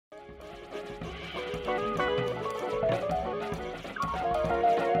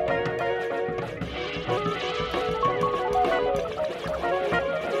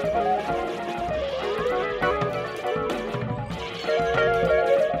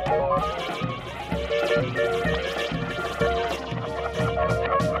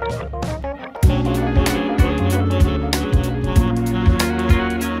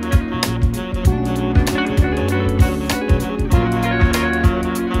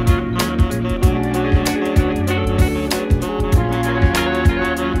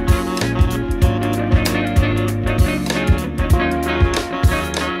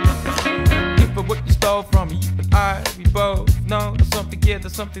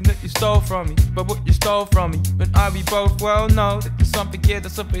something that you stole from me. But what you stole from me, and I, we both well know that there's something here,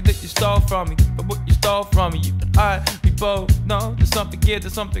 there's something that you stole from me. But what you stole from me, you and I, we both know there's something here,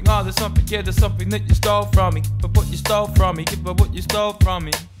 there's something, oh, there's something here, there's something that you stole from me. But what you stole from me, but what you stole from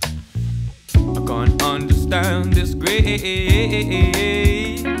me. I can't understand this greed,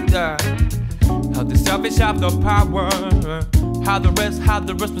 how the selfish have the power, how the rest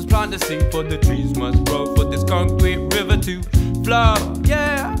must plant the seed, for the trees must grow, for this concrete river to flow.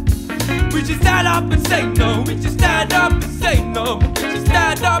 Yeah, we should stand up and say no, we should stand up and say no, we should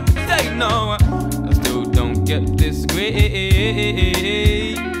stand up and say no. I still don't get this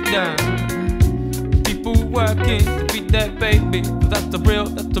greed. People working to feed their baby, that's the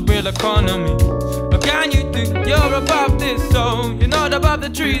real economy. But can you think you're above this? So you're not above the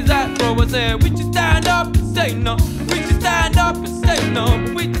trees that grow us here. We just stand up and say no. We just stand up and say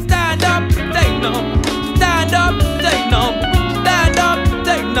no. We just stand up and say no. Stand up and say no. We just stand up and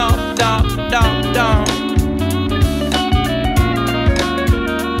say no. Down, down, down.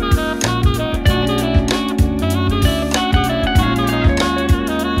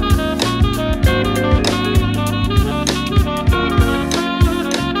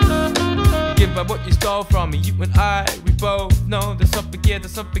 Give back what you stole from me. You and I, we both know there's something here,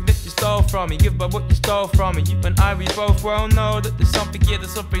 there's something that you stole from me. Give back what you stole from me. You and I, we both well know that there's something here,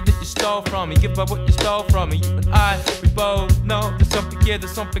 there's something that you stole from me. Give back what you stole from me. You and I, we both know there's something here,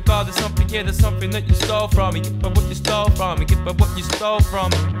 there's something, oh, there's something here, there's something that you stole from me. Give back what you stole from me. Give back what you stole from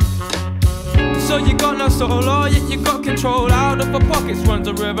me. So you got no soul, or yet you got control. Out of our pockets runs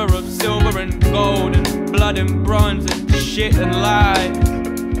a river of silver and gold and blood and bronze and shit and lies.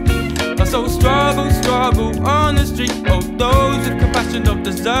 So struggle on the street. Oh, those with compassion don't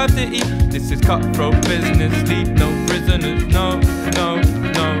deserve to eat. This is cutthroat business. Leave no prisoners. No, no,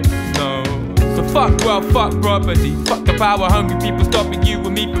 no, no. So fuck wealth, fuck property. Fuck the power hungry people stopping you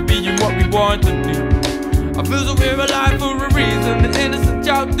and me from being what we want to be. I feel so we're alive for a reason. The innocent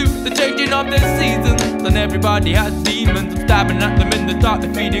child through the changing of their seasons. And everybody has demons. I'm stabbing at them in the dark.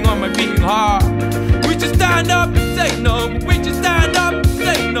 They're feeding on my beating heart. We just stand up and say no. We just stand up and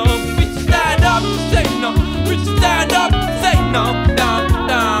say no. Stand up and say no. We just stand up and say no. Down,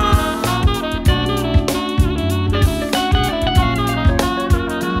 down.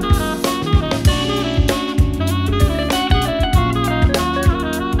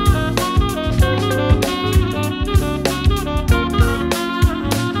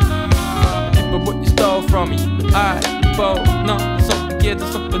 But what you stole from me, I both know there's something here,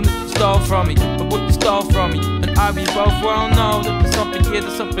 there's something that you stole from me. But what you stole from me, and I, we both well know that there's something here,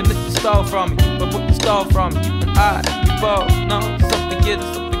 there's something that you stole from me. But what you stole from me, and I, we both know there's something here,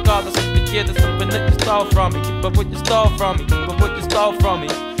 there's something, oh, there's something here, there's something that you stole from me. But what you stole from me, but what you stole from me,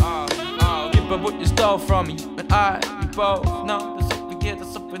 but what you stole from me, and I, we both know there's something here,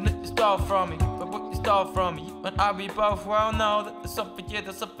 there's something that you stole from me. But what you stole from me, and I, we both well know that there's something here,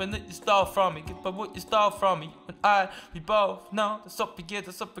 there's something that you stole from me. But what you stole from me, and I, we both know there's something here,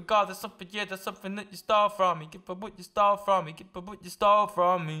 there's something, God, there's something here, there's something that you stole from me. But what you stole from me, but what you stole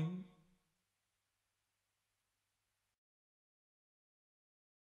from me.